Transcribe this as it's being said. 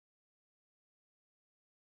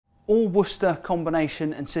All Worcester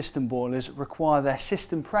combination and system boilers require their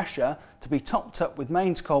system pressure to be topped up with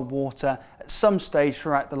mains cold water at some stage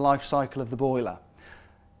throughout the life cycle of the boiler.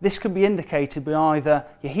 This can be indicated by either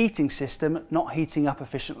your heating system not heating up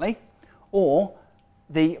efficiently, or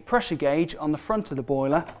the pressure gauge on the front of the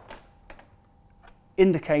boiler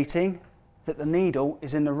indicating that the needle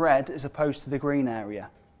is in the red as opposed to the green area.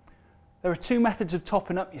 There are two methods of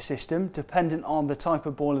topping up your system dependent on the type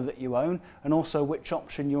of boiler that you own and also which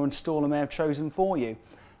option your installer may have chosen for you.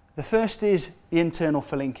 The first is the internal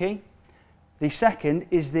filling key. The second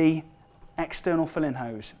is the external filling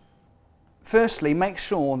hose. Firstly, make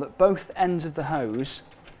sure that both ends of the hose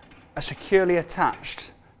are securely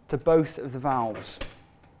attached to both of the valves.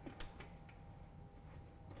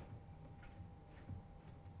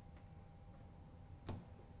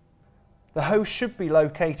 The hose should be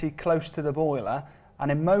located close to the boiler and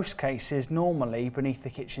in most cases normally beneath the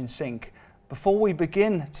kitchen sink. Before we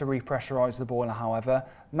begin to repressurise the boiler, however,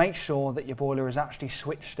 make sure that your boiler is actually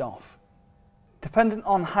switched off. Dependent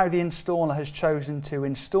on how the installer has chosen to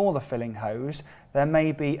install the filling hose, there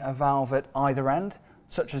may be a valve at either end,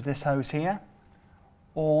 such as this hose here,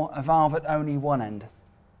 or a valve at only one end.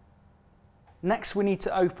 Next, we need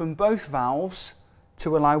to open both valves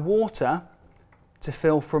to allow water to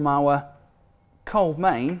fill from our cold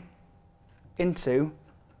main into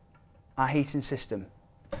our heating system.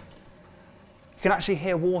 You can actually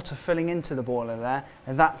hear water filling into the boiler there,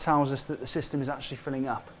 and that tells us that the system is actually filling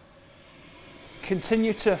up.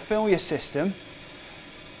 Continue to fill your system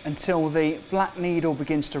until the black needle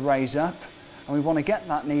begins to raise up, and we want to get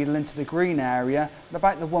that needle into the green area at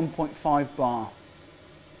about the 1.5 bar.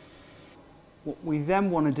 What we then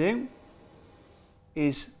want to do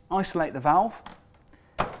is isolate the valve.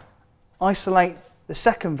 Isolate the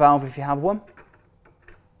second valve if you have one.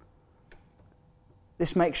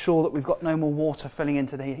 This makes sure that we've got no more water filling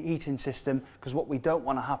into the heating system, because what we don't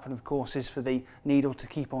want to happen, of course, is for the needle to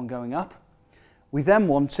keep on going up. We then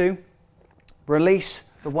want to release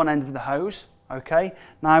the one end of the hose. Okay,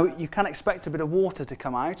 now you can expect a bit of water to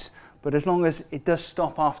come out, but as long as it does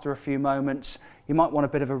stop after a few moments, you might want a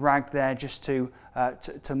bit of a rag there just to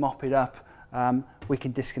mop it up. We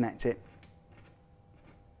can disconnect it.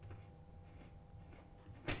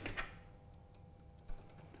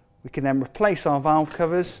 We can then replace our valve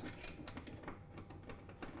covers,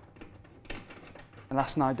 and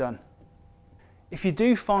that's now done. If you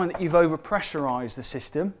do find that you've overpressurized the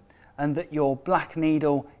system and that your black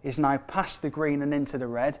needle is now past the green and into the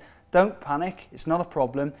red, don't panic, it's not a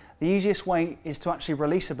problem. The easiest way is to actually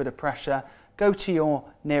release a bit of pressure, go to your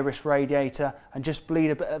nearest radiator and just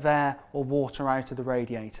bleed a bit of air or water out of the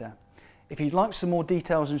radiator. If you'd like some more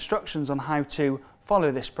detailed instructions on how to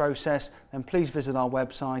follow this process, then please visit our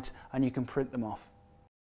website and you can print them off.